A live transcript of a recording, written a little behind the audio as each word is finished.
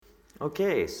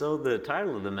Okay, so the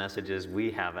title of the message is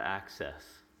We Have Access.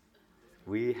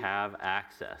 We have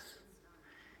access.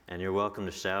 And you're welcome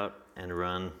to shout and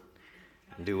run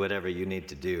and do whatever you need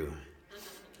to do.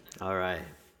 All right.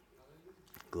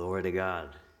 Glory to God.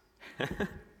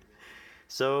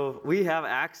 So we have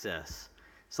access.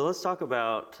 So let's talk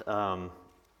about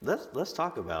let's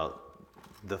talk about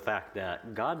the fact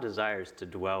that God desires to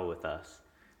dwell with us.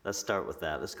 Let's start with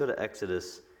that. Let's go to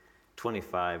Exodus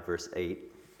 25, verse 8.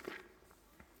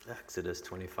 Exodus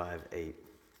 25:8.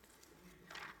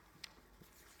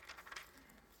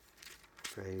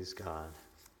 Praise God.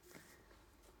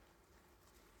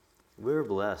 We're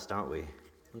blessed, aren't we?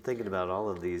 I'm thinking about all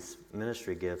of these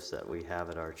ministry gifts that we have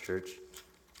at our church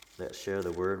that share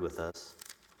the word with us.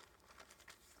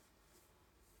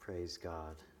 Praise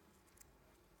God.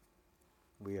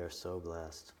 We are so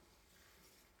blessed.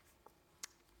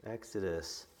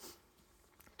 Exodus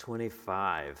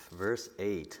 25, verse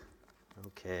 8.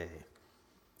 Okay.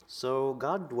 So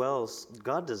God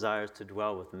desires to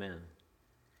dwell with men.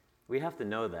 We have to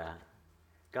know that.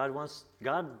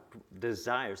 God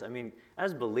desires,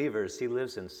 as believers, He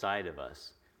lives inside of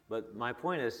us. But my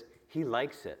point is, He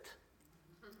likes it.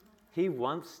 He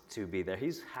wants to be there.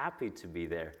 He's happy to be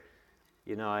there.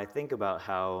 You know, I think about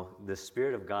how the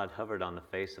Spirit of God hovered on the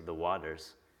face of the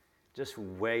waters, just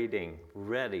waiting,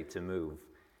 ready to move.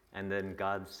 And then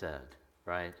God said,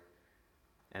 right?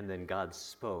 And then God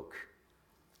spoke.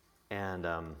 And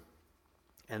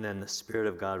then the Spirit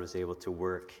of God was able to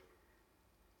work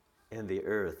in the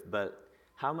earth. But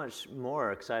how much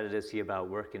more excited is He about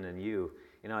working in you?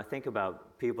 You know, I think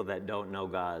about people that don't know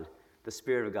God. The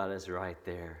Spirit of God is right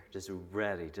there, just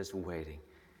ready, just waiting.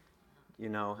 You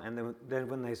know, and then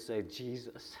when they say,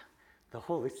 Jesus, the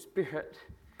Holy Spirit,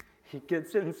 He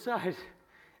gets inside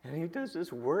and He does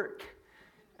His work.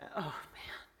 Oh,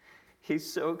 man.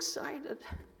 He's so excited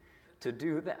to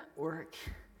do that work.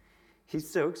 He's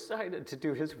so excited to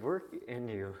do His work in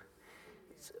you.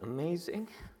 It's amazing.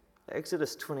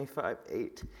 Exodus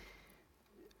 25:8.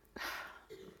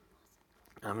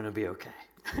 I'm going to be okay.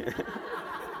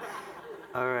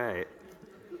 All right.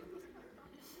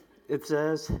 It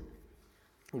says,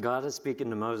 God is speaking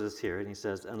to Moses here, and He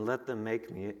says, and let them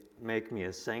make me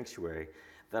a sanctuary,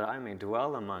 that I may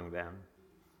dwell among them.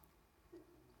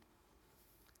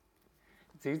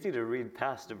 It's easy to read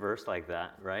past a verse like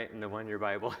that, right? In the one-year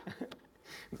Bible.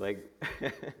 Like,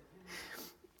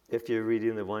 if you're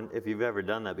reading if you've ever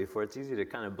done that before, it's easy to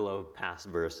kind of blow past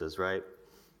verses, right?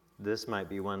 This might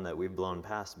be one that we've blown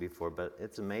past before, but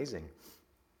it's amazing.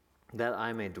 That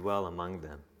I may dwell among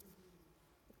them.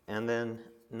 And then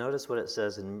notice what it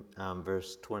says in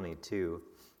verse 22.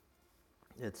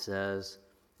 It says,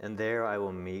 and there I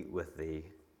will meet with thee,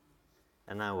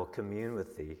 and I will commune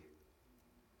with thee.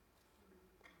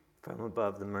 From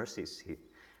above the mercy seat,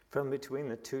 from between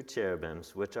the two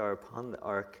cherubims which are upon the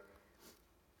ark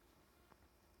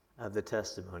of the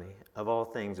testimony, of all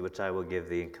things which I will give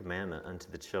thee in commandment unto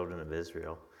the children of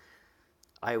Israel,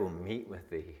 I will meet with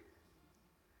thee.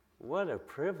 What a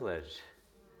privilege.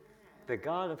 The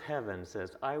God of heaven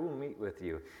says, I will meet with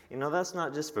you. You know, that's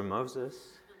not just for Moses,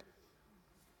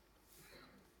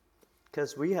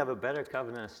 because we have a better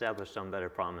covenant established on better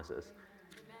promises.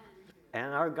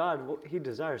 And our God, He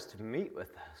desires to meet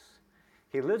with us.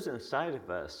 He lives inside of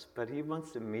us, but He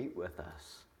wants to meet with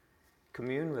us,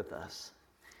 commune with us.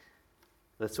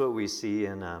 That's what we see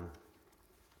in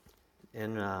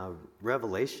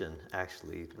Revelation,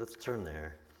 actually. Let's turn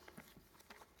there.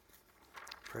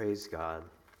 Praise God.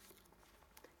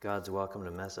 God's welcome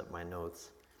to mess up my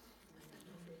notes.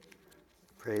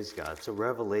 Praise God. So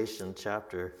Revelation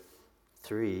chapter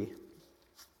 3.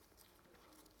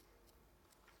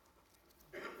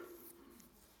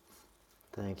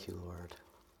 Thank you, Lord.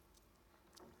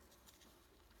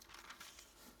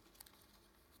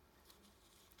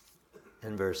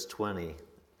 In verse 20,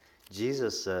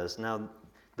 Jesus says, now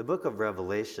the book of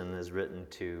Revelation is written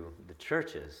to the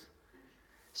churches.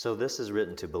 So this is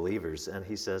written to believers. And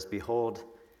He says, behold,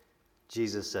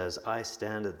 Jesus says, I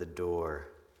stand at the door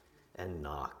and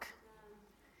knock.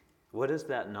 What does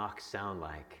that knock sound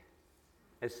like?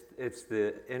 It's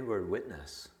the inward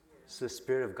witness. It's the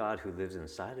Spirit of God who lives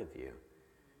inside of you.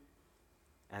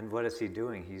 And what is He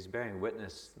doing? He's bearing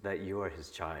witness that you are His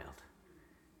child.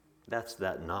 That's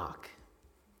that knock.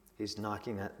 He's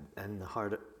knocking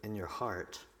in your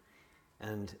heart.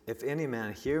 And if any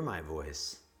man hear my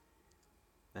voice,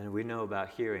 and we know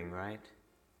about hearing, right?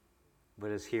 What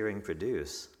does hearing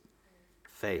produce?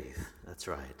 Faith. That's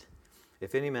right.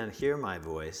 If any man hear my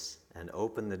voice and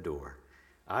open the door,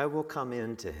 I will come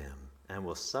in to him and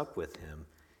will sup with him,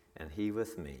 and he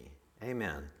with me.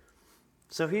 Amen.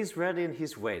 So he's ready and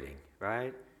he's waiting,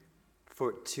 right?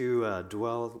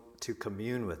 To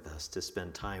commune with us, to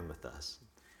spend time with us.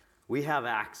 We have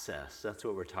access. That's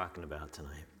what we're talking about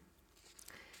tonight.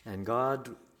 And God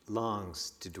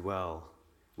longs to dwell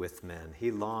with men.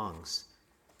 He longs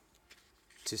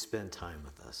to spend time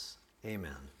with us.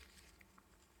 Amen.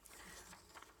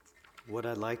 What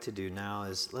I'd like to do now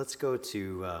is let's go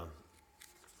to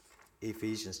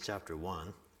Ephesians chapter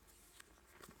 1.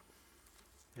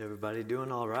 Everybody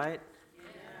doing all right?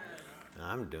 Yes.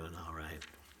 I'm doing all right.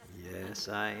 Yes,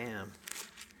 I am.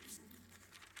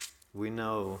 We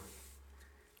know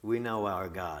our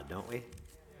God, don't we?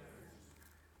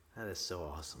 That is so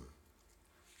awesome.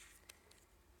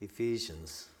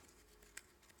 Ephesians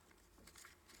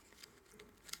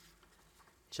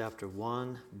chapter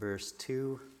 1, verse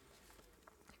 2.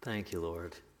 Thank you,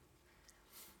 Lord.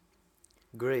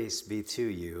 Grace be to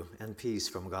you and peace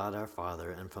from God our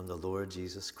Father and from the Lord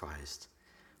Jesus Christ.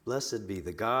 Blessed be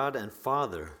the God and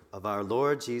Father of our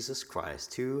Lord Jesus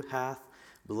Christ, who hath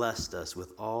blessed us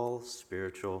with all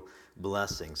spiritual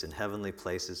blessings in heavenly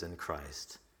places in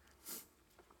Christ.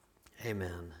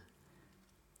 Amen.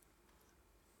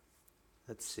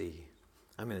 Let's see.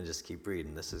 I'm going to just keep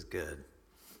reading. This is good.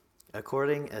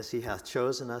 According as he hath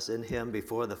chosen us in him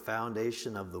before the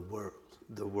foundation of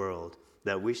the world,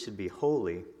 that we should be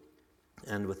holy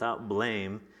and without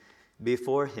blame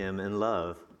before him in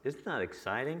love. Isn't that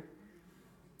exciting?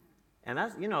 And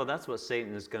that's what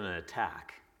Satan is going to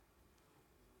attack.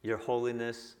 Your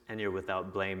holiness and your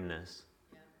without blameness.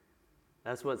 Yeah.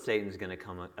 That's what Satan's going to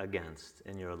come against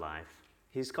in your life.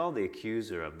 He's called the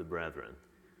accuser of the brethren.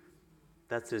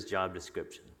 That's his job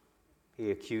description.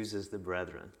 He accuses the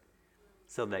brethren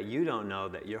so that you don't know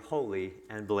that you're holy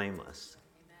and blameless.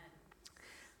 Amen.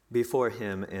 Before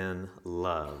him in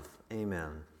love.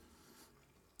 Amen.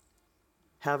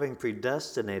 Having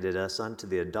predestinated us unto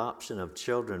the adoption of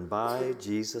children by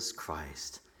Jesus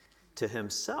Christ to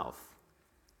himself,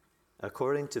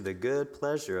 according to the good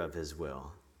pleasure of his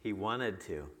will. He wanted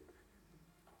to.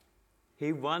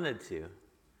 He wanted to.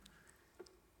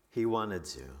 He wanted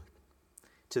to.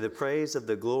 To the praise of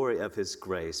the glory of his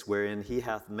grace, wherein he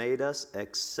hath made us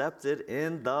accepted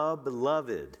in the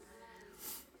beloved.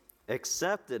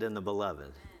 Accepted in the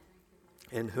beloved.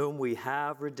 In whom we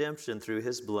have redemption through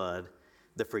his blood,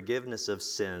 the forgiveness of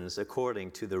sins,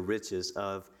 according to the riches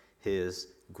of his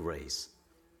grace.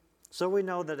 So we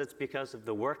know that it's because of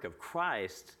the work of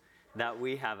Christ that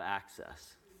we have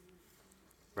access.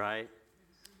 Right?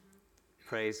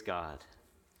 Praise God.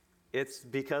 It's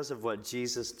because of what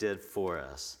Jesus did for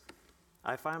us.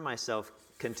 I find myself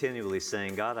continually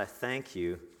saying, God, I thank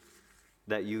you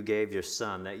that you gave your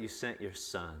son, that you sent your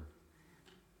son,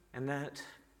 and that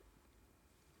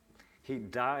he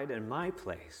died in my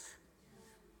place.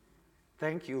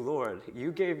 Thank you, Lord.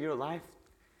 You gave your life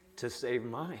to save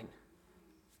mine.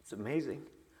 It's amazing.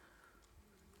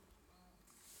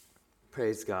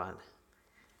 Praise God.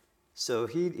 So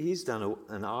he's done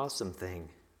an awesome thing.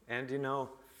 And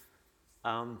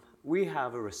we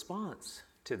have a response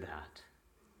to that.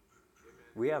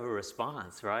 We have a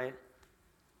response, right?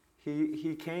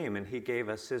 He came and he gave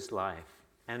us his life.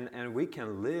 And we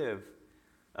can live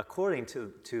according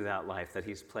to that life that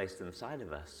he's placed inside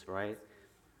of us, right?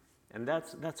 And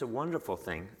that's a wonderful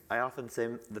thing. I often say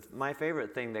my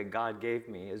favorite thing that God gave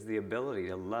me is the ability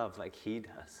to love like he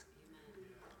does.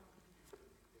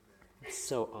 It's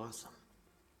so awesome.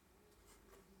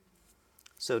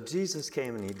 So Jesus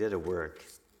came and he did a work.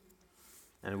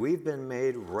 And we've been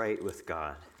made right with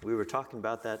God. We were talking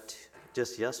about that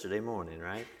just yesterday morning,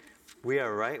 right? We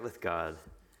are right with God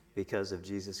because of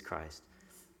Jesus Christ.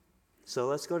 So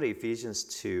let's go to Ephesians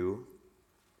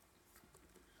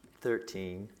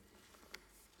 2:13.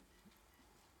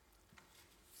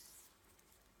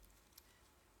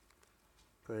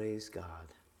 Praise God.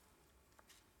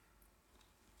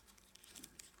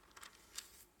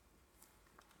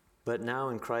 But now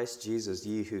in Christ Jesus,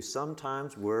 ye who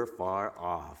sometimes were far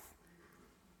off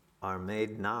are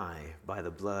made nigh by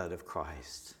the blood of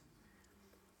Christ.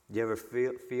 Do you ever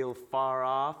feel far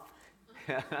off?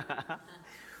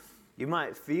 You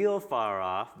might feel far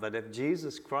off, but if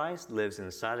Jesus Christ lives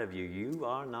inside of you, you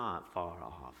are not far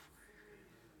off.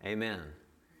 Amen.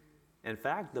 In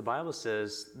fact, the Bible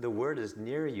says the word is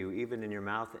near you, even in your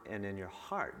mouth and in your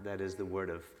heart. That is the word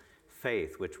of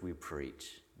faith which we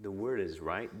preach. The word is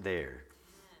right there.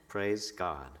 Praise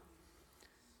God.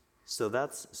 So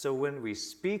when we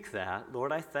speak that,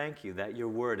 Lord, I thank you that your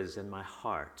word is in my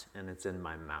heart and it's in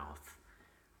my mouth.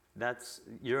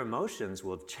 Your emotions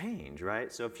will change,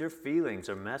 right? So if your feelings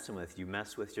are messing with you,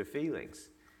 mess with your feelings.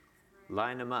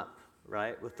 Line them up,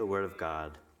 right, with the word of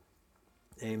God.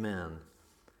 Amen.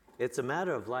 It's a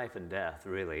matter of life and death,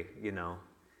 really,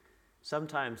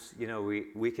 Sometimes,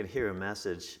 we can hear a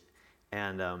message,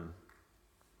 and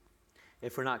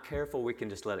if we're not careful, we can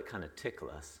just let it kind of tickle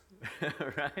us,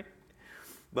 right?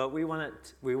 But we want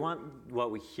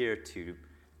what we hear to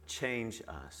change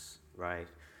us, right?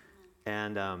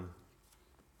 And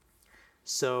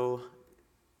so,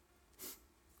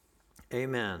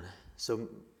 amen. So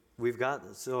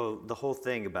the whole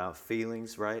thing about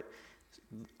feelings, right?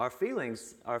 Our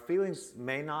feelings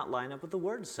may not line up with the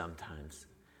words sometimes,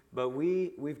 but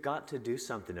we've got to do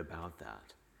something about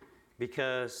that,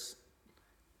 because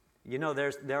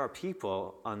there are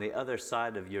people on the other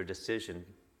side of your decision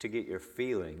to get your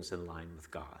feelings in line with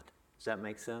God. Does that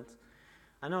make sense?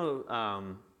 I know,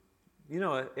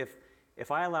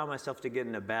 if I allow myself to get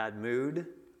in a bad mood,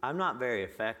 I'm not very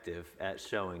effective at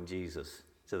showing Jesus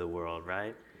to the world,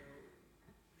 right?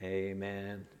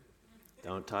 Amen.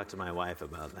 Don't talk to my wife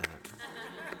about that.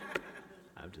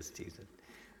 I'm just teasing.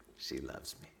 She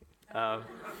loves me.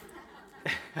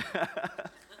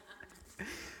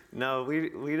 No,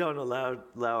 we don't allow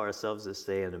ourselves to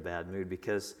stay in a bad mood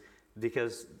because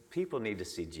people need to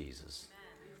see Jesus.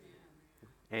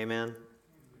 Amen.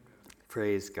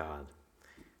 Praise God.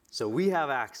 So we have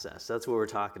access. That's what we're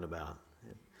talking about.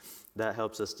 That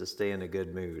helps us to stay in a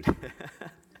good mood.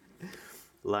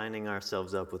 Lining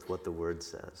ourselves up with what the Word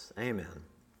says. Amen.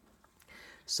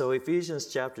 So Ephesians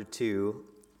chapter 2,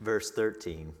 verse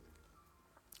 13.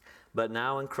 But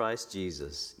now in Christ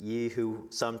Jesus, ye who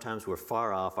sometimes were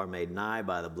far off are made nigh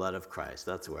by the blood of Christ.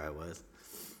 That's where I was.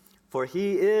 For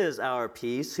he is our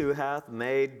peace, who hath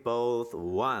made both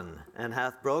one, and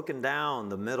hath broken down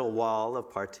the middle wall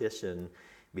of partition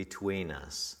between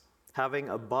us, having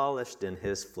abolished in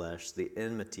his flesh the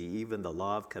enmity, even the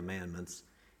law of commandments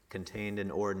contained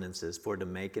in ordinances, for to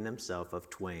make in himself of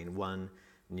twain one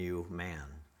new man,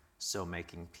 so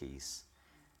making peace.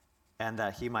 And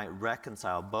that he might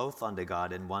reconcile both unto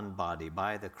God in one body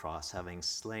by the cross, having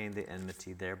slain the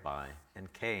enmity thereby,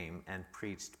 and came and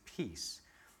preached peace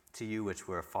to you which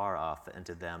were far off, and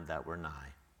to them that were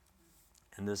nigh.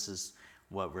 And this is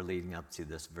what we're leading up to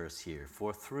this verse here.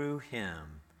 For through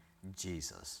him,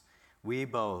 Jesus, we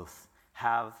both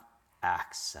have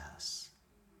access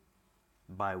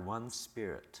by one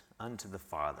Spirit unto the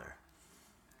Father.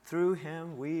 Through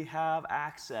him we have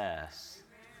access.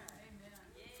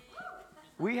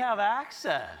 We have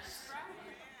access.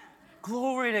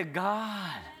 Glory to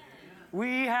God.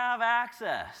 We have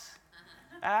access.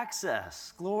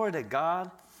 Access. Glory to God.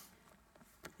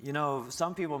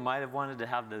 Some people might have wanted to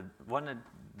have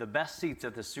the best seats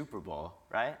at the Super Bowl,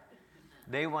 right?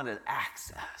 They wanted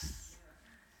access.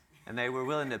 And they were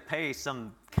willing to pay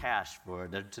some cash for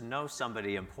it, to know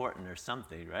somebody important or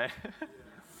something, right?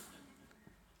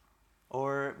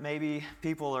 Or maybe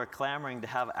people are clamoring to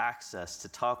have access to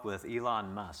talk with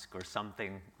Elon Musk or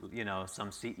something,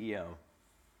 some CEO.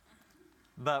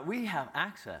 But we have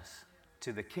access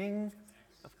to the King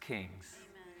of Kings,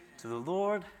 to the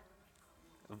Lord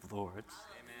of Lords.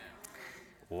 Amen.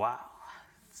 Wow,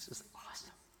 this is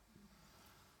awesome.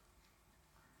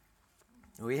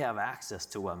 We have access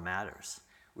to what matters.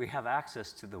 We have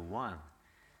access to the one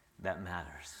that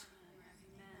matters.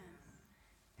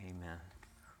 Amen. Amen.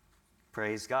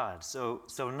 Praise God. So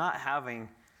not having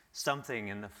something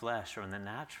in the flesh or in the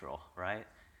natural, right?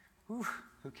 Who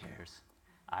cares?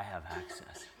 I have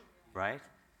access, right?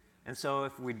 And so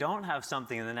if we don't have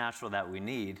something in the natural that we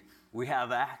need, we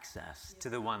have access to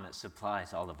the one that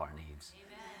supplies all of our needs.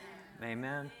 Amen.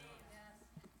 Amen.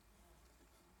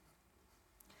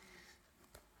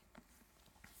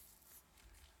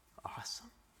 Awesome.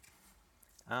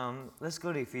 Let's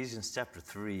go to Ephesians chapter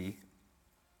 3,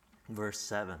 verse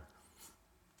 7.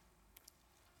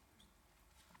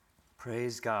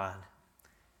 Praise God.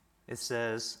 It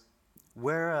says,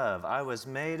 whereof I was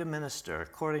made a minister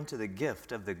according to the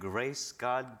gift of the grace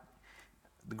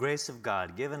of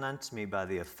God given unto me by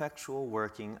the effectual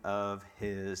working of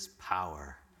his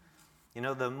power.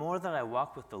 The more that I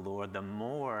walk with the Lord, the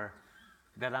more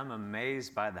that I'm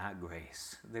amazed by that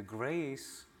grace. The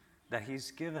grace that he's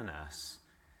given us.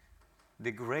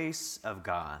 The grace of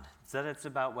God. That it's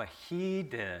about what he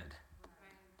did.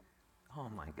 Oh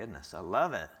my goodness, I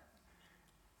love it.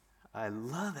 I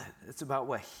love it. It's about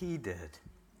what he did.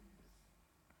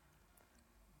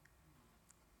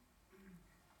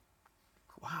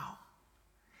 Wow.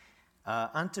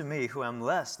 Unto me, who am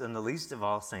less than the least of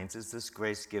all saints, is this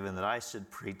grace given, that I should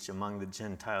preach among the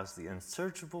Gentiles the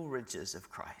unsearchable riches of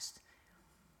Christ.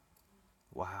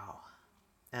 Wow.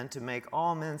 And to make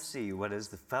all men see what is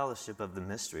the fellowship of the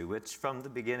mystery, which from the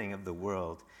beginning of the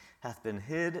world hath been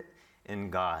hid in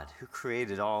God, who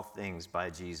created all things by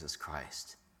Jesus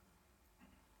Christ,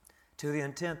 to the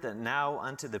intent that now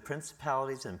unto the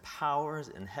principalities and powers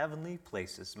in heavenly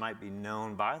places might be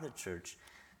known by the church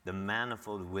the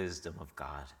manifold wisdom of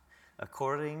God,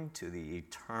 according to the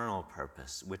eternal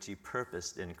purpose which he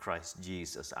purposed in Christ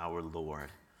Jesus our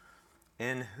Lord,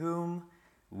 in whom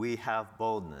we have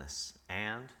boldness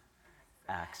and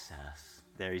access.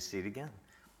 There you see it again.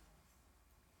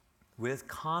 With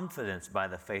confidence by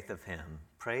the faith of him.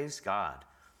 Praise God.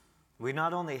 We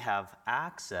not only have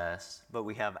access, but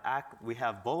we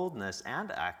have boldness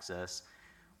and access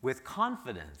with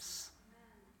confidence.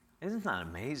 Isn't that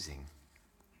amazing?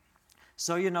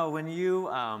 So, when you,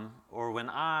 or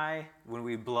when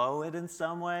we blow it in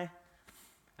some way,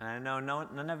 and I know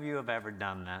none of you have ever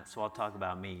done that, so I'll talk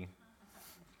about me.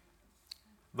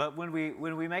 But when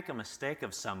we make a mistake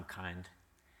of some kind,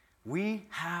 we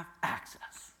have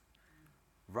access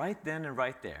right then and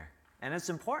right there. And it's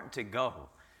important to go.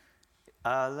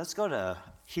 Let's go to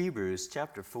Hebrews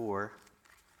chapter 4.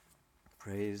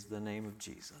 Praise the name of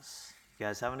Jesus. You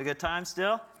guys having a good time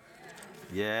still?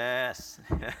 Yes.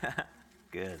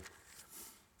 Good.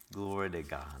 Glory to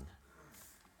God.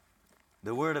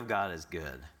 The Word of God is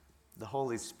good. The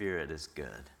Holy Spirit is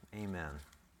good. Amen.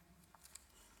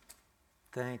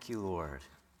 Thank you, Lord.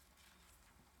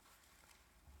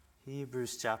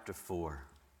 Hebrews chapter 4.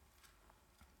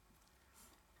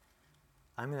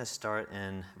 I'm going to start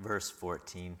in verse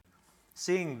 14.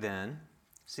 Seeing then,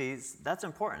 see, that's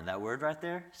important, that word right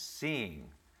there. Seeing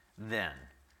then.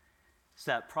 It's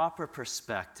that proper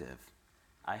perspective.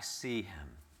 I see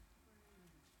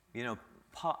him.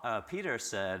 Peter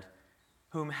said,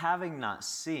 whom having not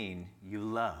seen, you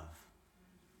love.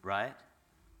 Right?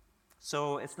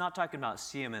 So it's not talking about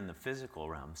see him in the physical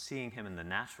realm, seeing him in the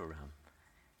natural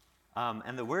realm.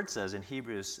 And the word says in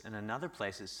Hebrews, in another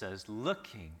place, it says,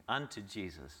 looking unto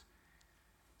Jesus.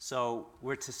 So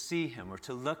we're to see him, we're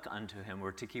to look unto him,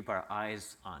 we're to keep our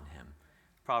eyes on him.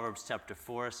 Proverbs chapter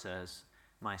 4 says,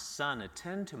 my son,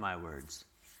 attend to my words.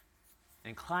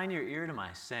 Incline your ear to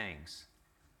my sayings.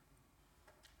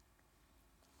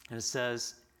 And it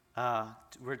says,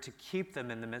 we're to keep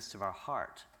them in the midst of our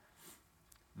heart.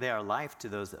 They are life to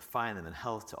those that find them and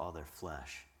health to all their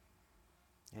flesh.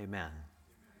 Amen.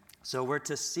 So we're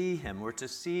to see him. We're to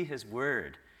see his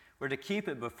word. We're to keep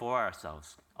it before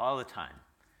ourselves all the time.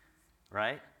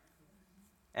 Right?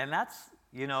 And that's,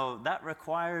 that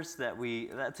requires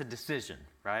that's a decision,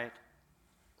 right?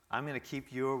 I'm going to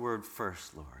keep your word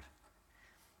first, Lord.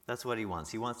 That's what he wants.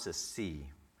 He wants to see.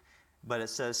 But it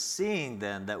says, seeing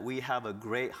then that we have a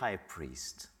great high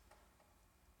priest.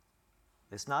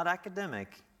 It's not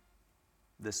academic.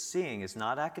 The seeing is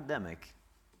not academic.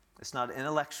 It's not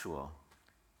intellectual.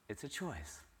 It's a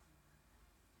choice.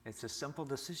 It's a simple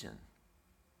decision.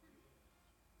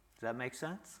 Does that make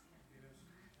sense? Yes.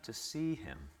 To see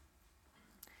him.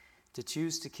 To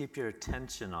choose to keep your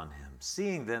attention on him.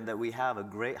 Seeing then that we have a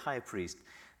great high priest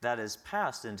that is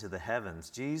passed into the heavens,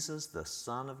 Jesus, the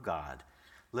Son of God.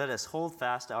 Let us hold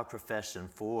fast our profession,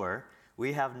 for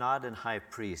we have not an high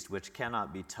priest which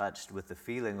cannot be touched with the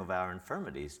feeling of our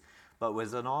infirmities, but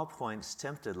was in all points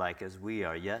tempted like as we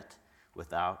are, yet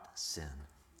without sin.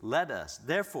 Let us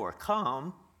therefore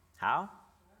come, how?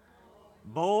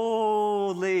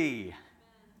 Boldly.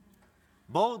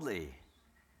 Boldly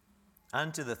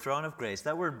unto the throne of grace.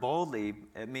 That word boldly,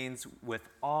 it means with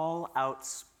all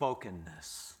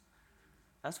outspokenness.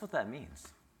 That's what that means.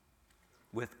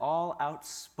 With all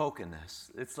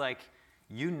outspokenness. It's like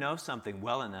you know something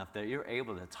well enough that you're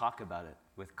able to talk about it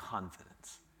with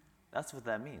confidence. That's what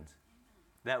that means.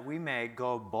 That we may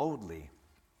go boldly.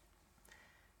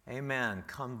 Amen.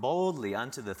 Come boldly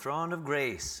unto the throne of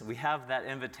grace. We have that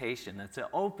invitation. It's an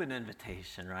open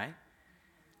invitation, right?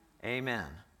 Amen.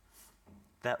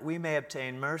 That we may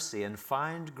obtain mercy and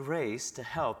find grace to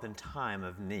help in time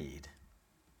of need.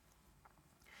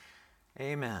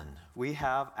 Amen. We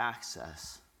have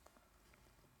access.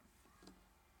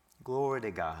 Glory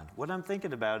to God. What I'm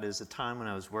thinking about is a time when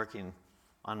I was working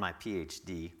on my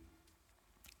PhD.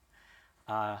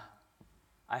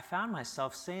 I found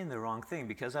myself saying the wrong thing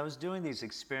because I was doing these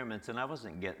experiments and I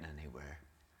wasn't getting anywhere.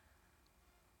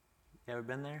 You ever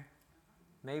been there?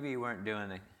 Maybe you weren't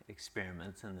doing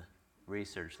experiments in the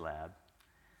research lab,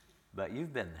 but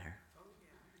you've been there.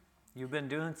 You've been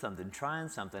doing something, trying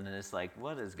something, and it's like,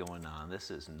 what is going on? This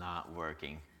is not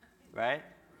working, right?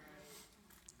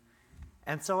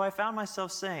 And so I found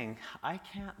myself saying, I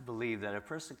can't believe that a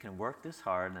person can work this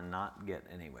hard and not get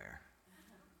anywhere,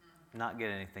 not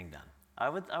get anything done. I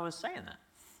was saying that.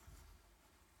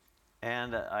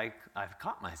 And I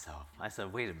caught myself. I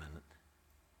said, wait a minute.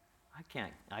 I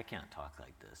can't talk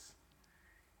like this.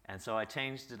 And so I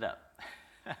changed it up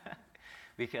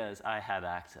because I had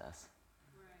access.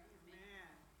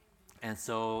 And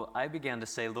so I began to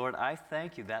say, Lord, I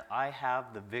thank you that I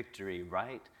have the victory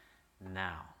right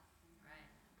now.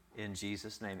 In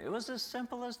Jesus' name. It was as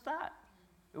simple as that.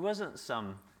 It wasn't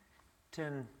some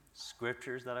 10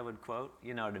 scriptures that I would quote.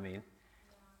 You know what I mean?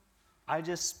 I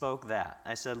just spoke that.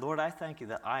 I said, Lord, I thank you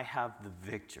that I have the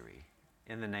victory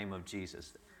in the name of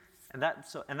Jesus. And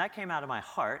that came out of my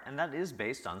heart, and that is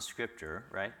based on scripture,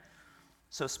 right?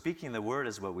 So speaking the word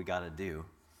is what we got to do.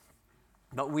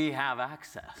 But we have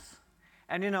access.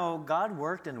 And God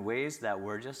worked in ways that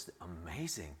were just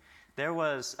amazing. There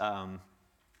was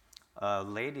a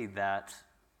lady that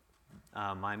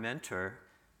my mentor,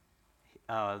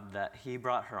 that he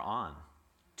brought her on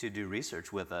to do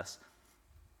research with us.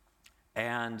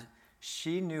 And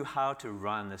she knew how to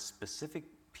run this specific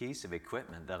piece of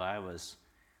equipment that I was,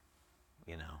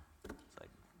 it's like,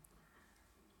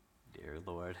 dear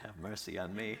Lord, have mercy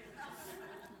on me.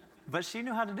 But she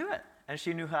knew how to do it. And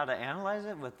she knew how to analyze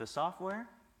it with the software.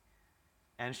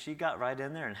 And she got right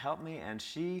in there and helped me. And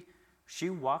she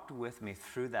walked with me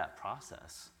through that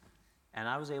process. And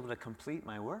I was able to complete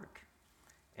my work.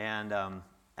 And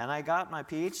I got my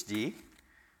PhD.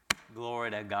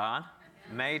 Glory to God.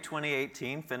 May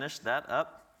 2018, finished that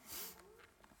up.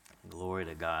 Glory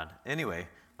to God. Anyway,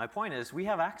 my point is we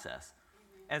have access.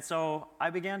 And so I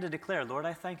began to declare, Lord,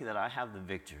 I thank you that I have the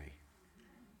victory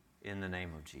in the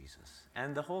name of Jesus.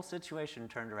 And the whole situation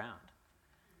turned around.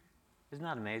 Isn't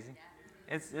that amazing?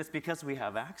 It's because we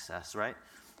have access, right?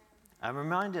 I'm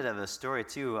reminded of a story,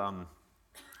 too,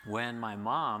 when my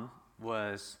mom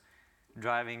was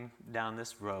driving down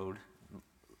this road.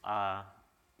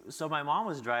 So my mom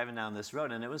was driving down this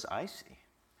road, and it was icy.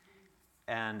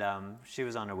 And she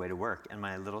was on her way to work, and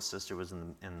my little sister was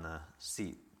in the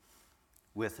seat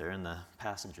with her, in the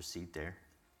passenger seat there.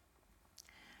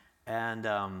 And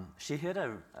she hit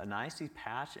an icy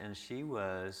patch, and she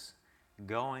was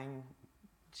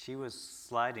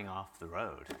sliding off the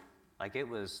road. Like, it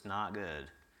was not good.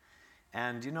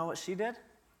 And you know what she did?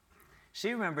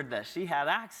 She remembered that she had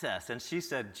access, and she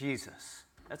said, Jesus.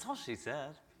 That's all she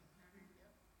said.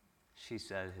 She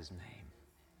said his name.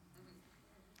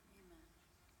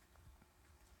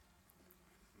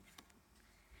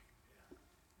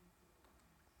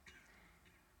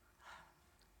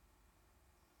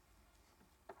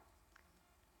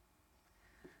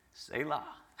 Selah.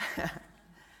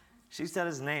 She said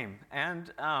his name.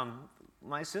 And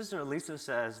my sister Elisa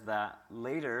says that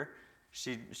later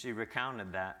she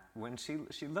recounted that when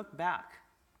she looked back,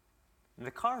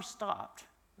 the car stopped.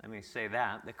 Let me say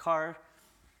that. The car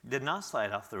did not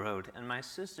slide off the road. And my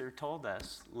sister told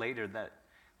us later that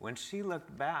when she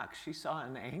looked back, she saw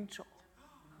an angel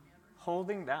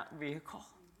holding that vehicle.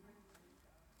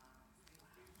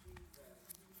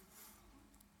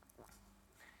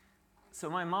 So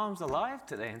my mom's alive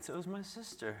today, and so is my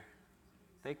sister.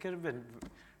 They could have been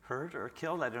hurt or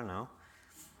killed, I don't know.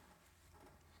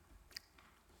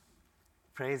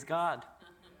 Praise God.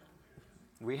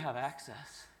 We have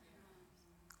access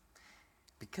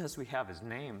because we have his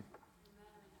name.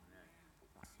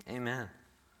 Amen.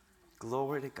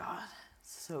 Glory to God.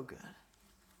 So good.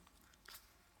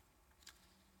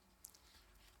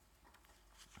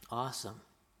 Awesome.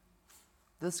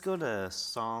 Let's go to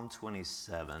Psalm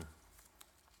 27.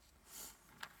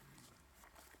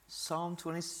 Psalm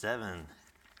 27.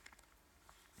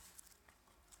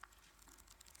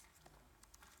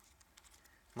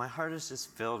 My heart is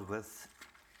just filled with,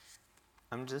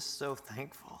 I'm just so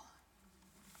thankful.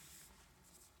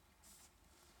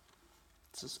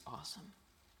 This is awesome.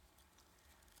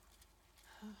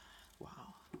 Wow.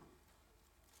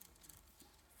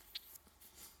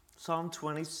 Psalm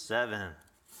 27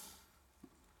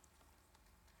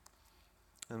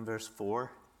 and verse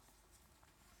 4.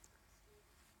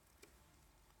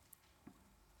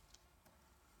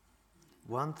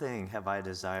 One thing have I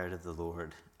desired of the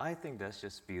Lord. I think that's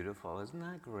just beautiful. Isn't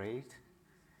that great?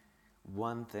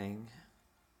 One thing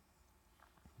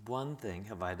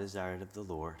have I desired of the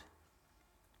Lord.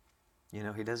 You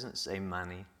know, he doesn't say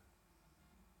money.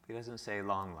 He doesn't say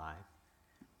long life.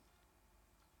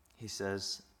 He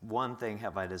says, one thing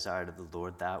have I desired of the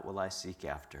Lord, that will I seek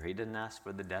after. He didn't ask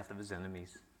for the death of his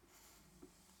enemies.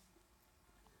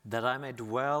 That I may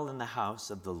dwell in the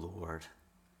house of the Lord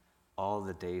all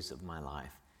the days of my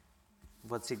life.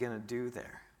 What's he going to do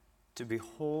there? To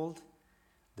behold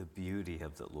the beauty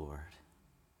of the Lord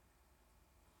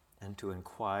and to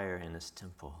inquire in his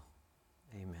temple.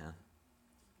 Amen.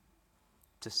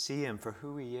 To see him for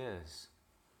who he is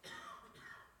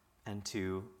and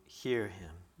to hear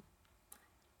him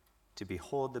to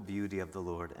behold the beauty of the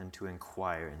Lord and to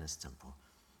inquire in his temple.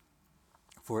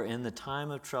 For in the time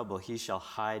of trouble he shall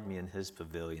hide me in his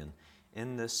pavilion.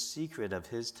 In the secret of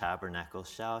his tabernacle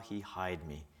shall he hide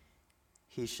me.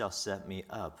 He shall set me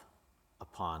up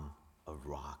upon a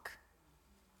rock.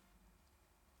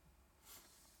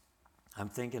 I'm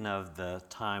thinking of the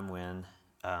time when,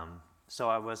 so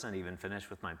I wasn't even finished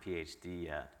with my PhD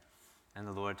yet. And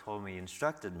the Lord told me,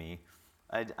 instructed me.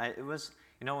 It was,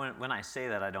 when I say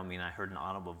that, I don't mean I heard an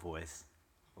audible voice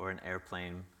or an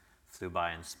airplane flew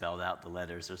by and spelled out the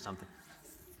letters or something.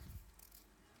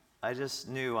 I just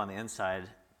knew on the inside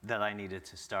that I needed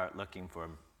to start looking for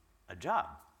a job.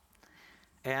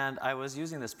 And I was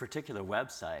using this particular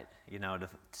website,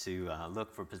 to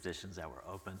look for positions that were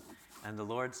open. And the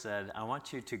Lord said, I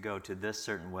want you to go to this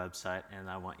certain website and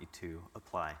I want you to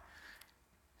apply.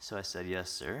 So I said,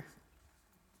 yes, sir.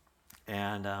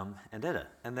 And did it.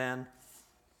 And then,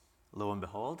 lo and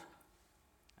behold,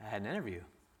 I had an interview.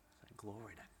 It's like,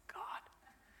 glory to God.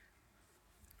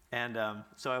 And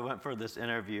so I went for this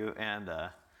interview, and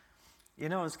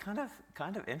it was kind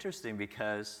of interesting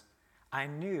because I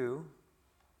knew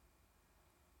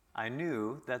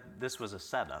that this was a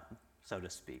setup, so to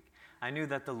speak. I knew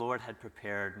that the Lord had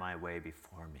prepared my way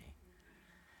before me.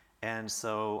 And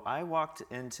so I walked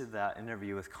into that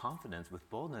interview with confidence, with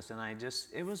boldness, and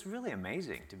it was really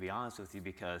amazing, to be honest with you,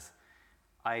 because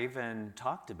I even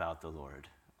talked about the Lord,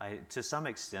 to some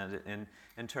extent,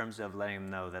 in terms of letting him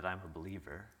know that I'm a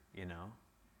believer,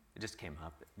 It just came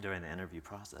up during the interview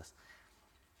process.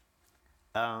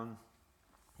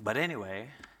 But anyway,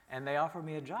 and they offered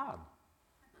me a job.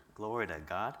 Glory to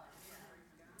God.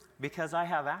 Because I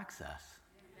have access,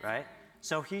 right?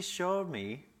 So he showed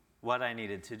me what I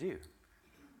needed to do.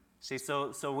 See,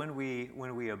 so when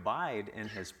we abide in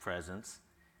his presence,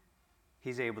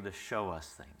 he's able to show us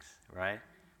things, right?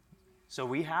 So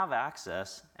we have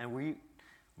access, and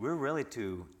we're really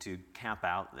to camp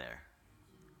out there.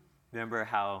 Remember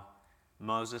how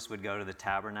Moses would go to the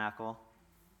tabernacle?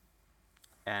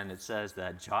 And it says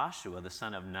that Joshua, the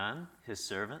son of Nun, his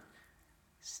servant,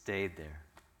 stayed there.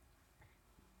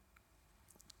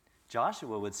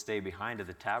 Joshua would stay behind at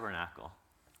the tabernacle.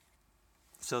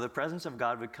 So the presence of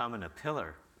God would come in a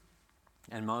pillar,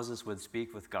 and Moses would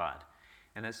speak with God.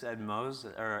 And it said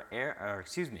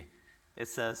it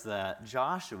says that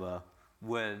Joshua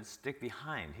would stick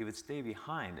behind. He would stay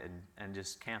behind and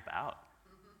just camp out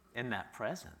in that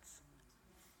presence,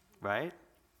 right?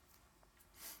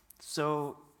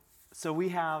 So we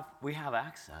have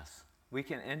access. We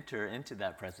can enter into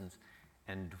that presence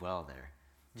and dwell there.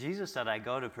 Jesus said, I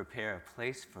go to prepare a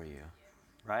place for you,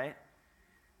 right?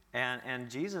 And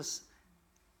Jesus,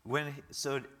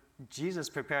 Jesus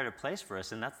prepared a place for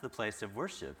us, and that's the place of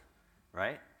worship,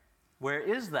 right? Where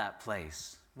is that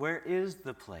place? Where is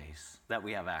the place that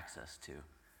we have access to?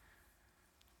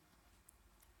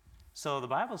 So the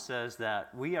Bible says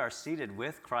that we are seated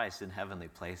with Christ in heavenly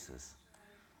places.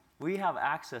 We have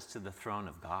access to the throne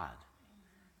of God,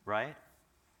 right?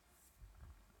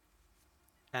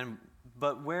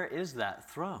 But where is that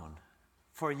throne?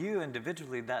 For you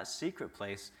individually, that secret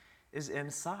place is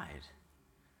inside.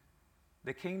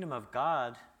 The kingdom of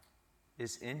God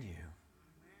is in you.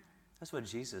 That's what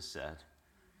Jesus said.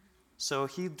 So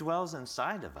he dwells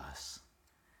inside of us.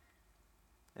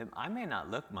 And I may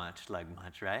not look much,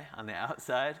 right, on the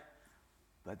outside,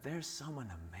 but there's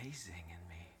someone amazing in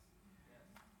me.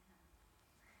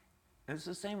 And it's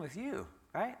the same with you,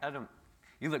 right?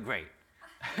 You look great.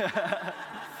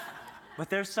 But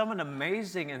there's someone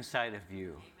amazing inside of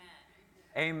you.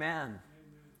 Amen.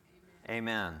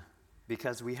 Amen.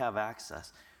 Because we have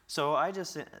access. So I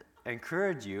just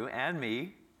encourage you and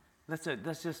me, let's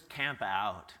just camp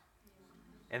out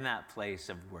in that place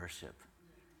of worship.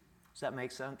 Does that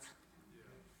make sense?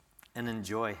 And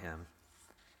enjoy him.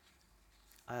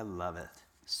 I love it.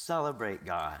 Celebrate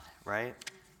God, right?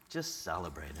 Just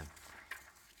celebrate him.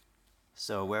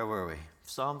 So where were we?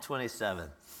 Psalm 27.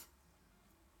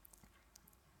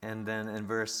 And then in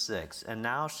verse 6, and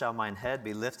now shall mine head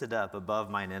be lifted up above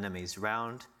mine enemies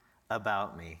round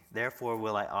about me. Therefore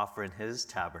will I offer in his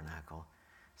tabernacle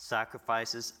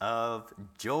sacrifices of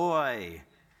joy.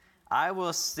 I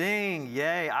will sing,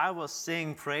 yea, I will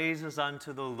sing praises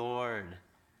unto the Lord.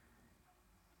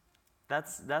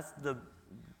 That's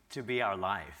to be our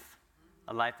life,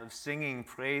 a life of singing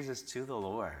praises to the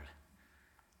Lord.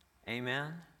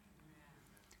 Amen.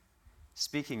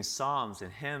 Speaking psalms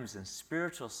and hymns and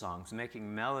spiritual songs,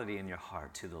 making melody in your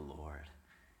heart to the Lord.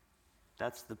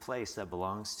 That's the place that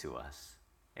belongs to us.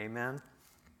 Amen?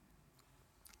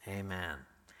 Amen.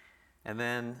 And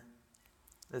then,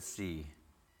 let's see.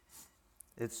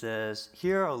 It says,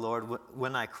 "Hear, O Lord,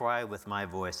 when I cry with my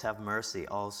voice. Have mercy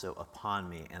also upon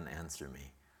me and answer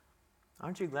me."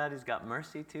 Aren't you glad he's got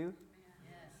mercy too?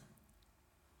 Yes.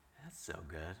 That's so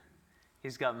good.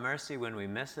 He's got mercy when we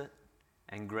miss it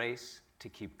and grace to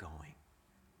keep going.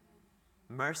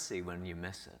 Mercy when you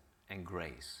miss it and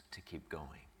grace to keep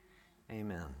going.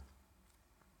 Amen.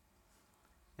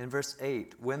 In verse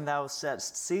 8, "When thou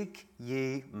saidst, Seek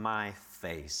ye my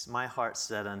face, my heart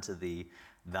said unto thee,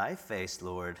 Thy face,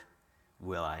 Lord,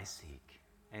 will I seek."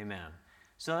 Amen.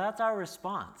 So that's our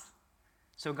response.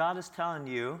 So God is telling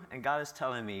you, and God is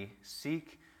telling me,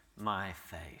 seek my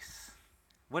face.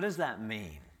 What does that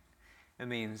mean? It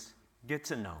means get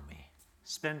to know me,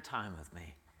 spend time with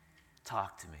me,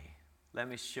 talk to me, let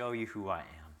me show you who I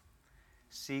am.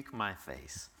 Seek my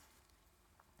face.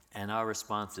 And our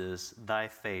response is, Thy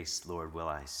face, Lord, will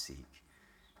I seek.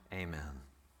 Amen.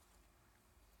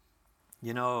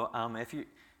 You know,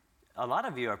 a lot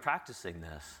of you are practicing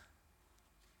this,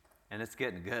 and it's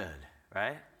getting good,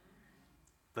 right?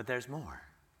 But there's more.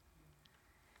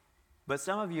 But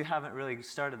some of you haven't really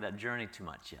started that journey too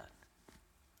much yet.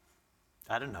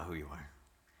 I don't know who you are.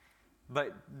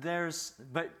 But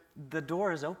the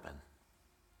door is open.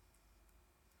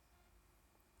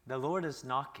 The Lord is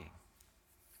knocking.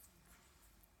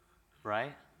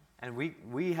 Right? And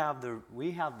we have the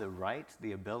right,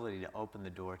 the ability to open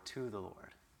the door to the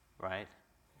Lord, right?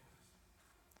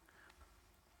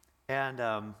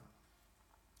 And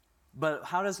but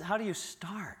how do you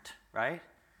start, right?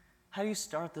 How do you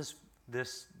start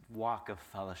this walk of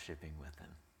fellowshipping with Him,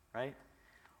 right?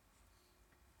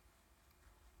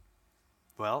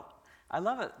 Well, I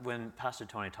love it when Pastor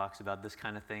Tony talks about this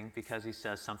kind of thing, because he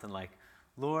says something like,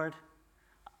 "Lord,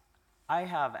 I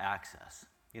have access."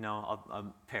 You know,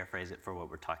 I'll paraphrase it for what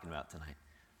we're talking about tonight.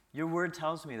 Your word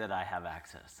tells me that I have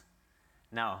access.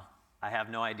 Now, I have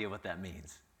no idea what that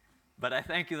means, but I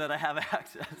thank you that I have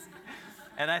access.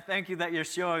 And I thank you that you're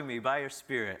showing me by your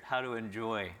Spirit how to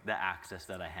enjoy the access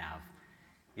that I have.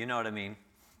 You know what I mean?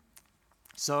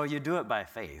 So you do it by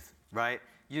faith, right?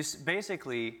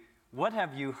 Basically, what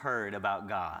have you heard about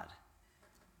God?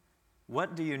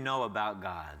 What do you know about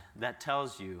God that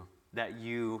tells you that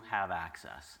you have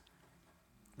access?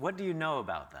 What do you know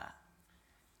about that?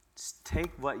 Just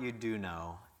take what you do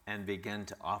know and begin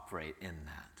to operate in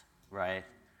that, right?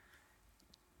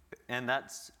 And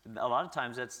that's, a lot of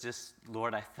times that's just,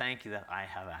 Lord, I thank you that I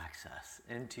have access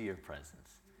into your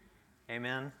presence.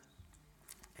 Amen?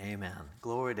 Amen.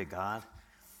 Glory to God.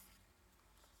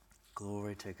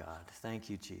 Glory to God. Thank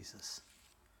you, Jesus.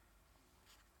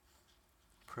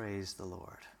 Praise the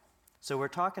Lord. So we're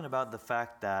talking about the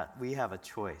fact that we have a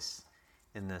choice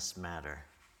in this matter.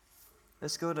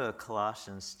 Let's go to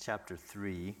Colossians chapter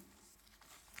 3.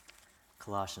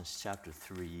 Colossians chapter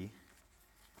 3.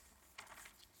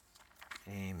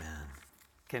 Amen.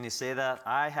 Can you say that?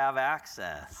 I have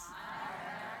access. I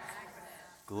have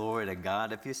access. Glory to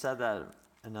God. If you said that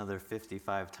another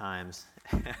 55 times,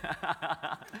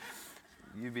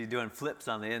 you'd be doing flips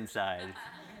on the inside,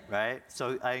 right?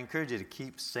 So I encourage you to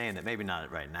keep saying it. Maybe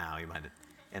not right now. You might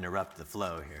interrupt the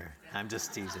flow here. I'm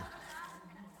just teasing.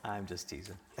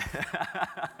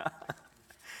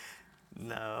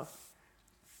 No.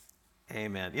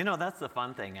 Amen. You know, that's the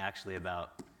fun thing actually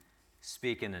about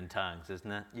speaking in tongues,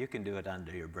 isn't it? You can do it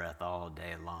under your breath all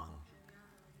day long.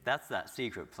 That's that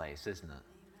secret place, isn't it?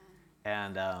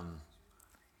 And,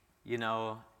 you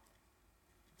know,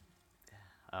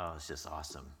 it's just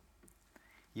awesome.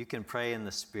 You can pray in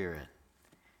the Spirit.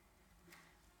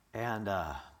 And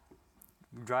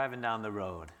driving down the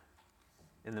road,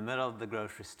 in the middle of the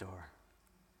grocery store,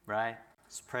 right?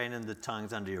 Just praying in the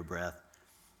tongues under your breath,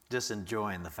 just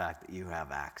enjoying the fact that you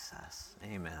have access.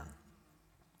 Amen.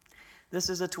 This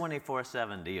is a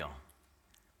 24/7 deal.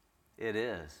 It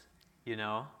is. You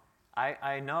know,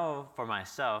 I know for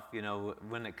myself, you know,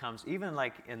 when it comes, even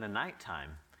like in the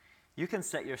nighttime, you can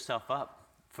set yourself up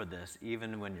for this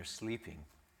even when you're sleeping.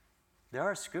 There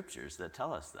are scriptures that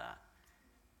tell us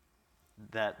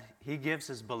that He gives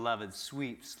His beloved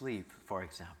sweet sleep, for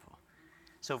example.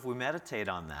 So if we meditate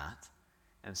on that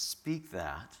and speak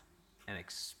that and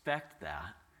expect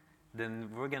that,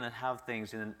 then we're going to have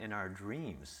things in our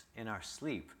dreams, in our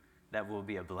sleep, that will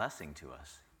be a blessing to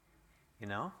us. You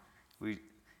know?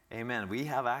 Amen. We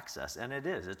have access, and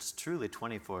it's truly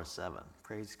 24/7.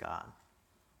 Praise God.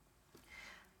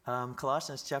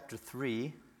 Colossians chapter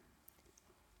 3,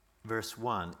 verse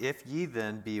 1. If ye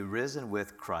then be risen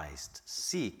with Christ,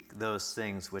 seek those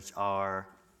things which are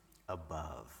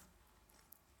above.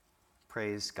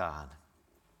 Praise God.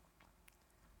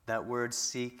 That word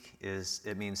seek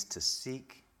it means to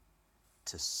seek,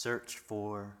 to search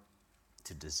for,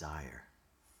 to desire.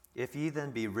 If ye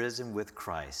then be risen with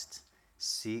Christ,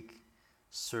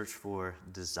 search for,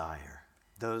 desire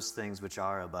those things which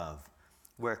are above,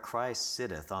 where Christ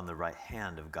sitteth on the right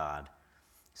hand of God.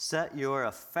 Set your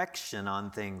affection on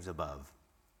things above,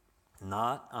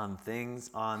 not on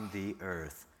things on the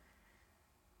earth.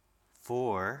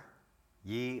 For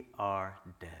ye are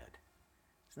dead.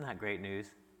 Isn't that great news?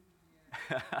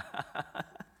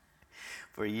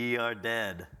 For ye are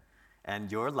dead,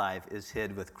 and your life is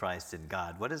hid with Christ in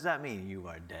God. What does that mean, you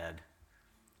are dead?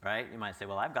 Right? You might say,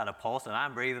 well, I've got a pulse and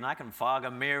I'm breathing. I can fog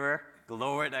a mirror.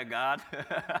 Glory to God.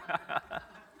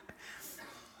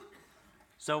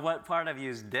 So what part of you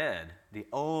is dead? The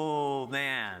old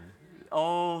man.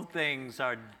 Old things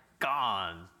are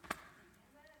gone.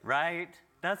 Right?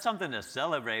 That's something to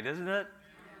celebrate, isn't it?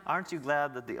 Aren't you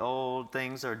glad that the old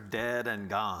things are dead and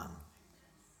gone?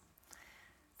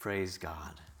 Praise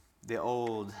God. The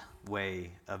old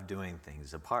way of doing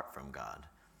things apart from God.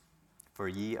 For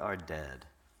ye are dead.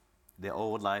 The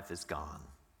old life is gone.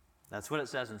 That's what it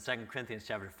says in 2 Corinthians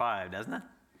chapter 5, doesn't it?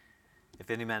 If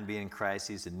any man be in Christ,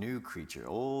 he's a new creature.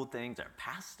 Old things are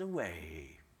passed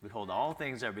away. Behold, all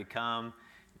things are become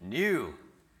new.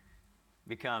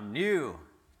 Become new.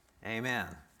 Amen.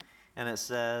 And it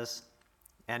says,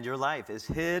 and your life is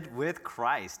hid with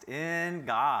Christ in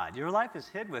God. Your life is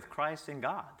hid with Christ in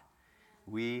God.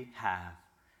 We have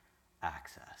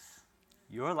access.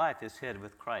 Your life is hid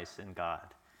with Christ in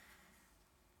God.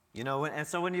 You know, and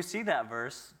so when you see that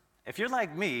verse, if you're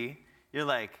like me, you're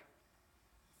like,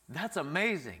 that's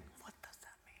amazing. What does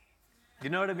that mean? You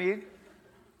know what I mean?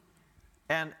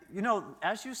 And, you know,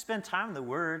 as you spend time in the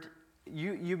Word,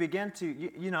 you begin to,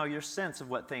 you know, your sense of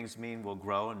what things mean will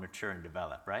grow and mature and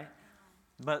develop, right?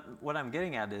 But what I'm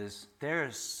getting at is there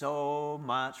is so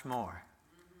much more.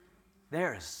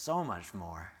 There is so much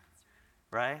more,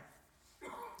 right?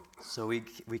 So we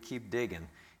keep digging.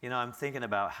 You know, I'm thinking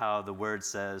about how the Word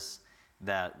says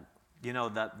that, you know,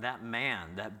 that man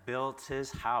that built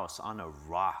his house on a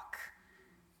rock,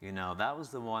 you know, that was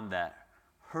the one that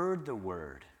heard the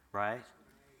Word, right?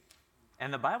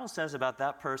 And the Bible says about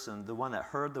that person, the one that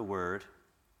heard the Word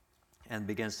and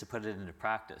begins to put it into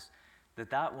practice,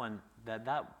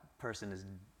 that person is,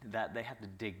 that they have to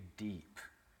dig deep.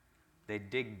 They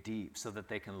dig deep so that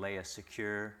they can lay a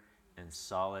secure and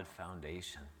solid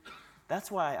foundation. That's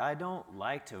why I don't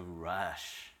like to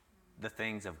rush the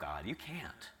things of God. You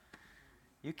can't.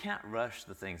 You can't rush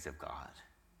the things of God.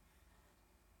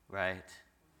 Right?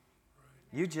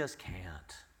 You just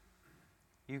can't.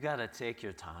 You got to take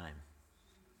your time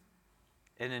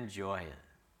and enjoy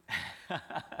it.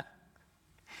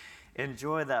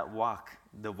 Enjoy that walk,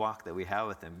 the walk that we have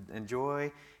with Him. Enjoy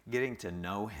getting to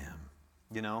know Him.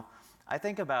 You know, I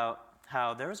think about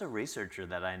how there was a researcher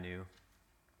that I knew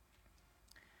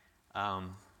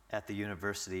at the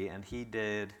university, and he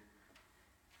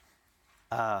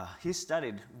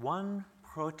studied one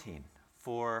protein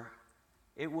for,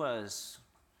 it was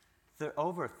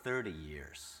over 30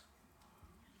 years.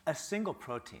 A single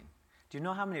protein. Do you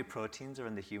know how many proteins are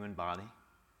in the human body?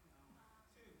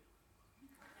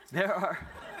 There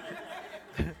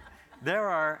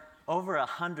are over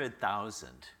 100,000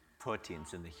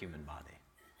 proteins in the human body.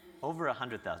 Over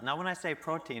 100,000. Now, when I say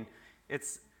protein,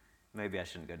 maybe I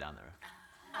shouldn't go down there.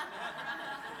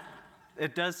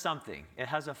 It does something. It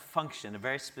has a function, a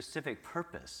very specific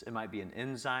purpose. It might be an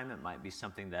enzyme. It might be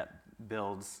something that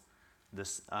builds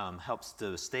this, helps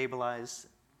to stabilize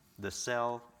the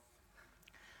cell.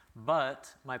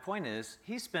 But my point is,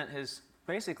 he spent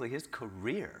basically his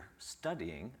career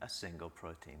studying a single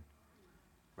protein,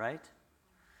 right?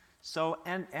 So,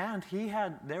 and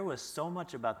there was so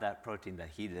much about that protein that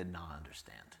he did not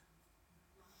understand.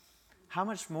 How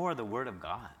much more the Word of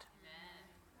God?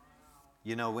 Amen.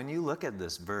 You know, when you look at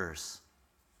this verse,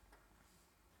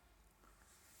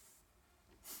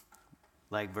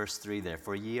 like verse 3 there,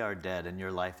 for ye are dead and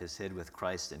your life is hid with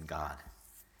Christ in God.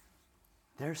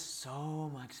 There's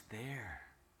so much there,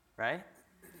 right?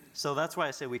 So that's why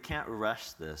I say we can't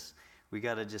rush this. We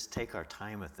got to just take our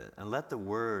time with it and let the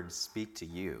Word speak to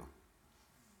you.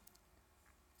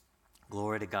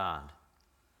 Glory to God.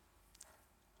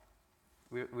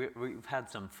 We've had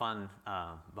some fun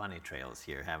bunny trails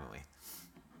here, haven't we?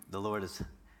 The Lord is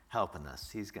helping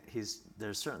us.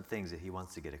 There's certain things that He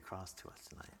wants to get across to us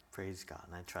tonight. Praise God,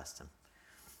 and I trust Him.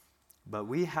 But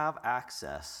we have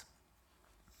access,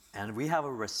 and we have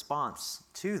a response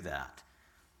to that.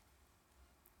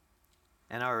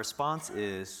 And our response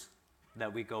is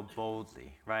that we go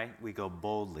boldly, right? We go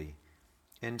boldly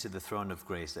into the throne of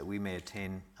grace that we may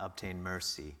obtain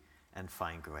mercy and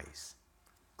find grace.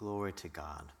 Glory to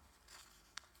God.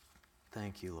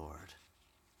 Thank you, Lord.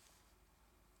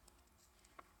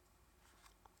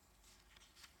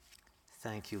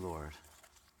 Thank you, Lord.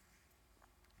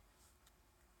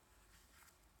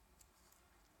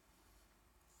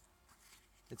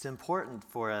 It's important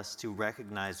for us to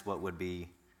recognize what would be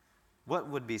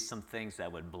some things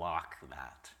that would block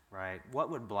that, right? What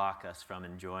would block us from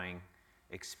enjoying,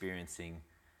 experiencing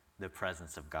the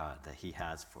presence of God that he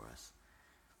has for us?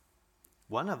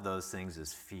 One of those things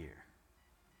is fear,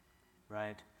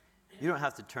 right? You don't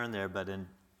have to turn there, but in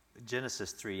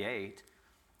Genesis 3:8,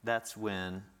 that's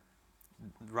when,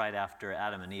 right after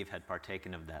Adam and Eve had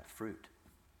partaken of that fruit,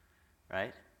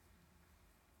 right?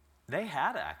 They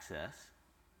had access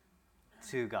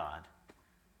to God,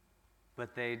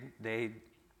 but they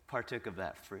partook of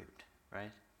that fruit,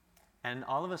 right? And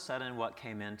all of a sudden, what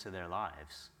came into their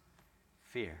lives?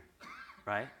 Fear,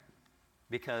 right?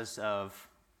 Because of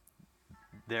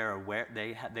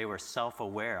they were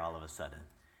self-aware all of a sudden,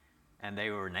 and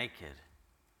they were naked,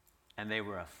 and they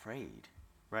were afraid,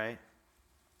 right?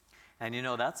 And you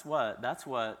know, that's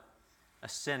what a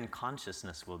sin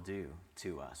consciousness will do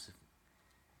to us.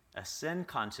 A sin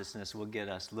consciousness will get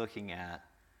us looking at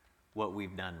what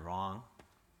we've done wrong,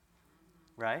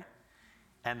 right?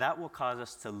 And that will cause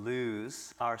us to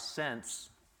lose our sense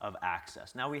of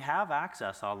access. Now, we have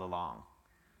access all along.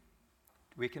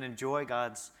 We can enjoy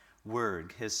God's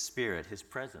word, his spirit, his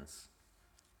presence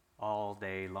all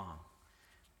day long.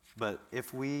 But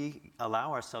if we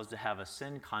allow ourselves to have a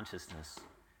sin consciousness,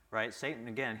 right? Satan,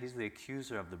 again, he's the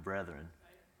accuser of the brethren,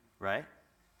 right?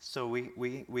 So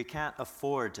we can't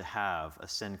afford to have a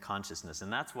sin consciousness.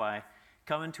 And that's why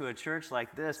coming to a church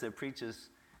like this that preaches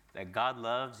that God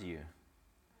loves you,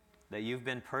 that you've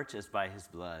been purchased by his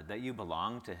blood, that you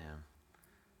belong to him,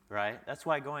 right? That's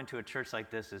why going to a church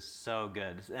like this is so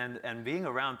good. And being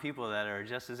around people that are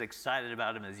just as excited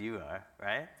about him as you are,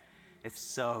 right? It's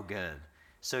so good.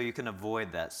 So you can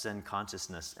avoid that sin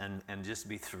consciousness and just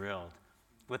be thrilled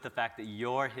with the fact that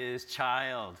you're his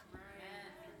child.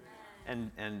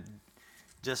 And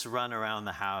just run around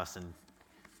the house and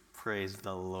praise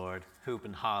the Lord. Hoop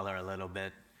and holler a little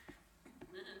bit.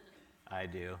 I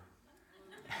do.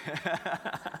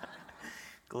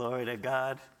 Glory to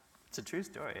God. It's a true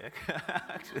story.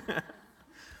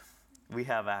 We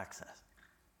have access.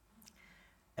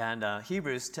 And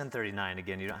Hebrews 10:39,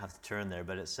 again, you don't have to turn there,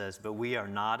 but it says, "But we are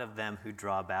not of them who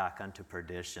draw back unto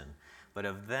perdition, but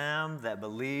of them that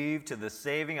believe to the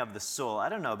saving of the soul." I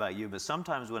don't know about you, but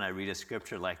sometimes when I read a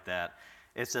scripture like that,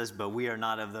 it says, "But we are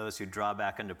not of those who draw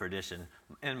back unto perdition."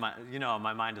 And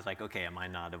my mind is like, okay, am I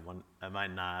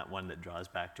not one that draws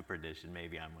back to perdition?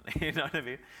 Maybe I'm one. You know what I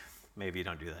mean? Maybe you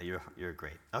don't do that. You're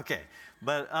great. Okay,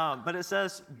 but it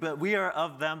says, "But we are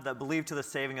of them that believe to the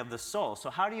saving of the soul." So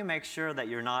how do you make sure that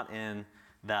you're not in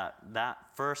that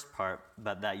first part,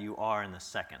 but that you are in the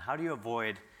second? How do you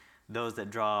avoid those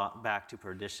that draw back to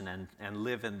perdition and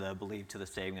live in the believe to the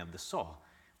saving of the soul?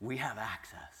 We have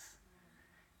access.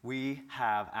 We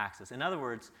have access. In other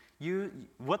words,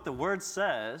 what the word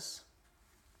says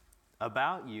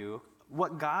about you,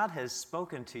 what God has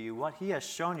spoken to you, what he has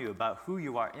shown you about who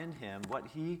you are in him, what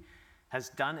he has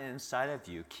done inside of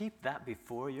you, keep that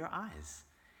before your eyes.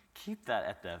 Keep that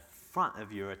at the front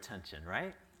of your attention,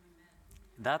 right?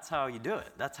 That's how you do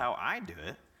it. That's how I do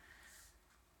it.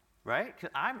 Right? 'Cause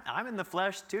I'm in the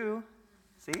flesh too.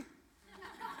 See?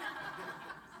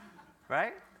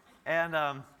 Right?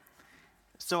 And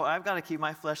so I've got to keep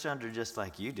my flesh under just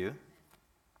like you do.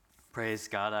 Praise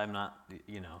God, I'm not,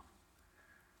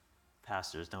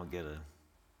 pastors don't get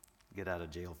out of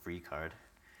jail free card,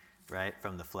 right?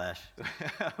 From the flesh.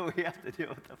 We have to deal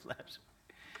with the flesh.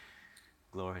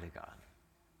 Glory to God.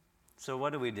 So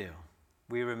what do?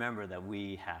 We remember that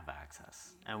we have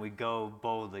access, and we go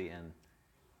boldly in.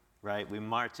 Right? We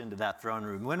march into that throne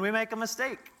room when we make a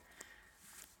mistake.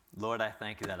 Lord, I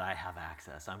thank you that I have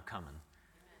access. I'm coming.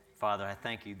 Father, I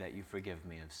thank you that you forgive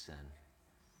me of sin,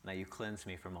 that you cleanse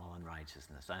me from all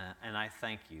unrighteousness. And I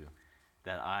thank you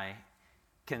that I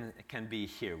can be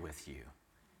here with you,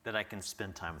 that I can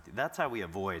spend time with you. That's how we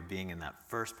avoid being in that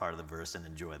first part of the verse and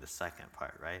enjoy the second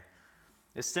part, right?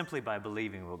 It's simply by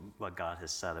believing what God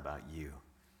has said about you.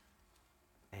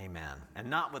 Amen.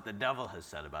 And not what the devil has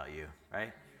said about you,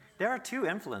 right? There are two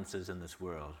influences in this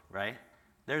world, right?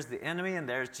 There's the enemy and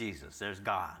there's Jesus. There's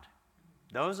God.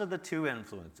 Those are the two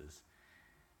influences.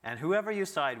 And whoever you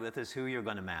side with is who you're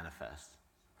going to manifest.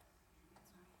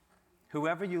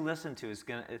 Whoever you listen to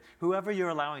whoever you're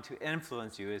allowing to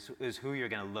influence you is who you're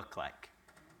going to look like,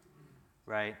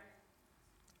 right?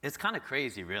 It's kind of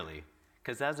crazy, really,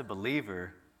 because as a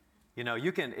believer,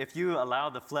 if you allow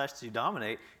the flesh to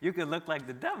dominate, you can look like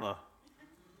the devil.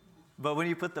 But when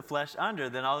you put the flesh under,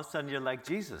 then all of a sudden you're like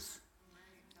Jesus.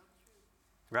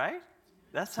 Right?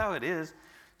 That's how it is.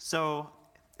 So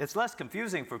it's less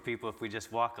confusing for people if we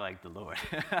just walk like the Lord.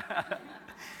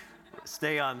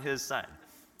 Stay on his side.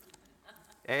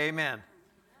 Amen.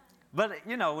 But,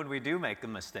 when we do make a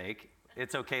mistake,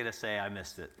 it's okay to say, I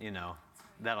missed it,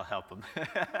 That'll help them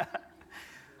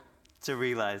to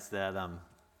realize that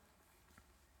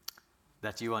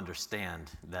that you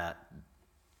understand that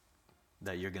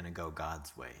you're going to go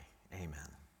God's way. Amen.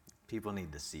 People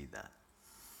need to see that.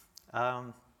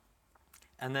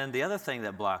 And then the other thing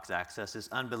that blocks access is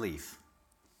unbelief,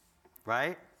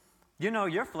 right?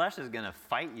 Your flesh is going to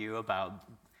fight you about,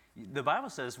 the Bible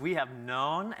says we have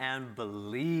known and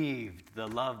believed the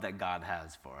love that God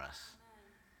has for us.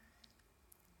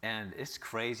 And it's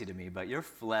crazy to me, but your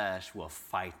flesh will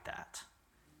fight that.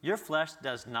 Your flesh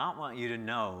does not want you to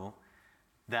know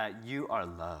that you are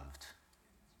loved.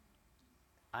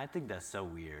 I think that's so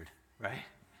weird, right?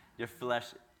 Your flesh,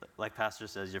 like Pastor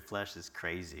says, your flesh is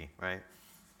crazy, right?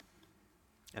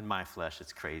 And my flesh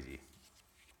is crazy.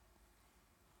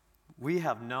 We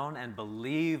have known and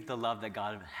believed the love that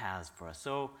God has for us.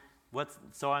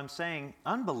 So I'm saying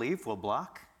unbelief will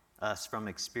block us from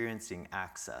experiencing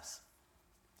access.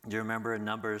 Do you remember in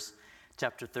Numbers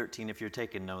chapter 13, if you're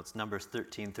taking notes, Numbers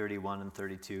 13, 31 and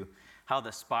 32, how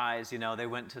the spies, they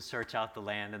went to search out the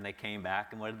land and they came back,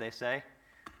 and what did they say?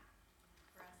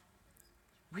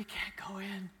 We can't go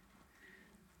in.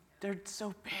 They're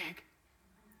so big.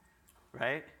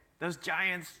 Right? Those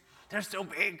giants, they're so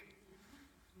big.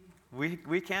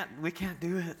 We can't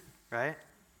do it, right?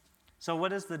 So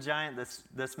what is the giant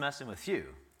that's messing with you?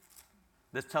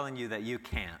 That's telling you that you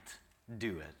can't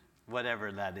do it,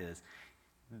 whatever that is.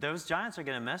 Those giants are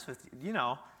going to mess with you.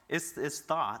 It's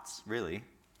thoughts, really.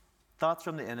 Thoughts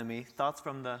from the enemy, thoughts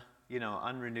from the,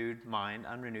 unrenewed mind,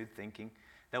 unrenewed thinking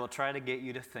that will try to get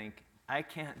you to think, I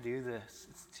can't do this.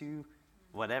 It's too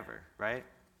whatever, right?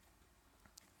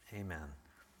 Amen.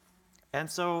 And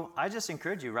so I just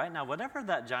encourage you right now, whatever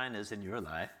that giant is in your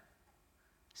life,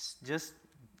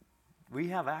 we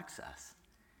have access.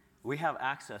 We have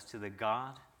access to the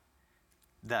God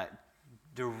that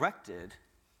directed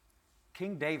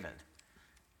King David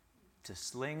to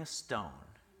sling a stone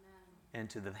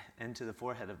into the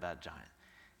forehead of that giant.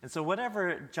 And so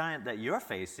whatever giant that you're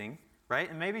facing, right?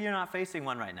 And maybe you're not facing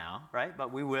one right now, right?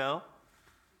 But we will.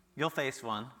 You'll face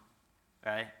one,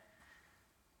 right?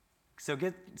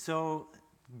 So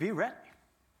be ready.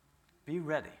 Be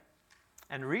ready.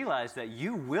 And realize that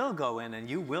you will go in and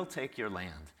you will take your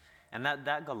land. And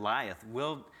that Goliath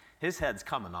his head's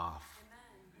coming off.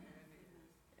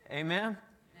 Amen? Amen?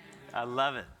 I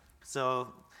love it.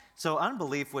 So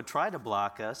unbelief would try to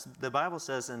block us. The Bible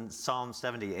says in Psalm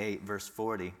 78, verse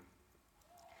 40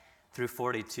 through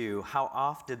 42, how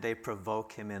oft did they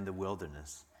provoke him in the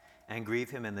wilderness and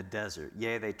grieve him in the desert?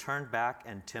 Yea, they turned back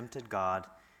and tempted God.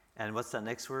 And what's that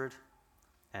next word?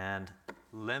 And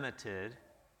limited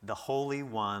the Holy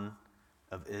One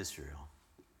of Israel.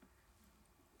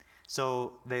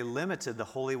 So they limited the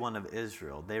Holy One of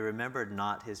Israel. They remembered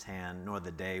not his hand, nor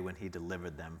the day when he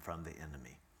delivered them from the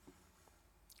enemy.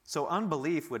 So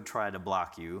unbelief would try to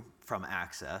block you from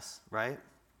access, right?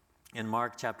 In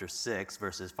Mark chapter 6,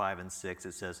 verses 5 and 6,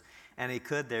 it says, and he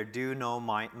could there do no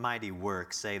mighty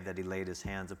work, save that he laid his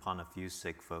hands upon a few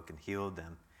sick folk and healed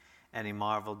them. And he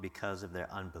marveled because of their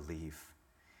unbelief.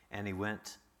 And he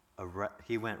went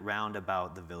round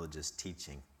about the villages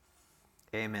teaching.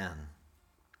 Amen.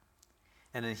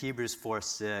 And in Hebrews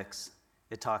 4:6,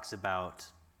 it talks about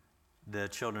the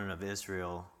children of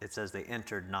Israel. It says they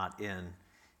entered not in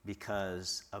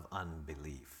because of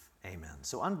unbelief. Amen.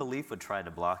 So unbelief would try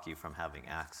to block you from having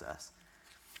access.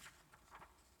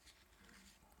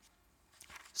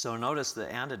 So notice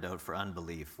the antidote for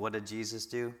unbelief. What did Jesus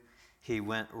do? He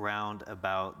went round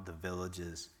about the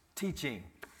villages teaching.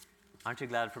 Aren't you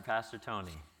glad for Pastor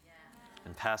Tony? Yeah.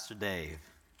 And Pastor Dave?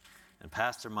 And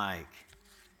Pastor Mike?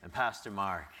 And Pastor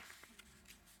Mark?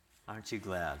 Aren't you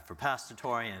glad for Pastor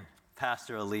Torian,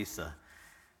 Pastor Elisa?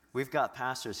 We've got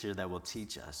pastors here that will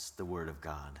teach us the Word of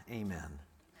God. Amen.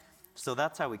 So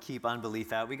that's how we keep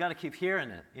unbelief out. We got to keep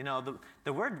hearing it.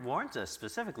 The Word warns us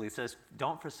specifically. It says,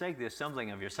 don't forsake the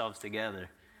assembling of yourselves together,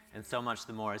 and so much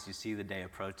the more as you see the day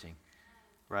approaching.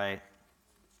 Right?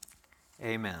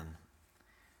 Amen.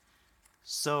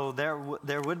 So there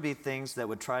would be things that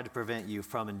would try to prevent you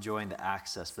from enjoying the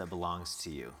access that belongs to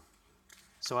you.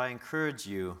 So I encourage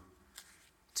you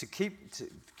to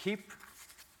keep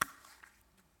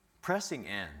pressing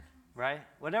in, right?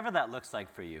 Whatever that looks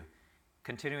like for you.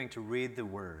 Continuing to read the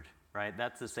Word, right?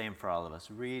 That's the same for all of us.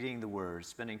 Reading the Word,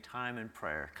 spending time in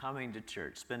prayer, coming to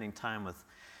church, spending time with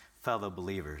fellow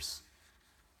believers.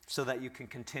 so that you can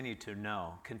continue to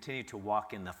know, continue to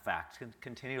walk in the fact,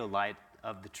 continue to light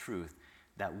of the truth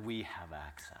that we have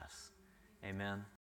access. Amen.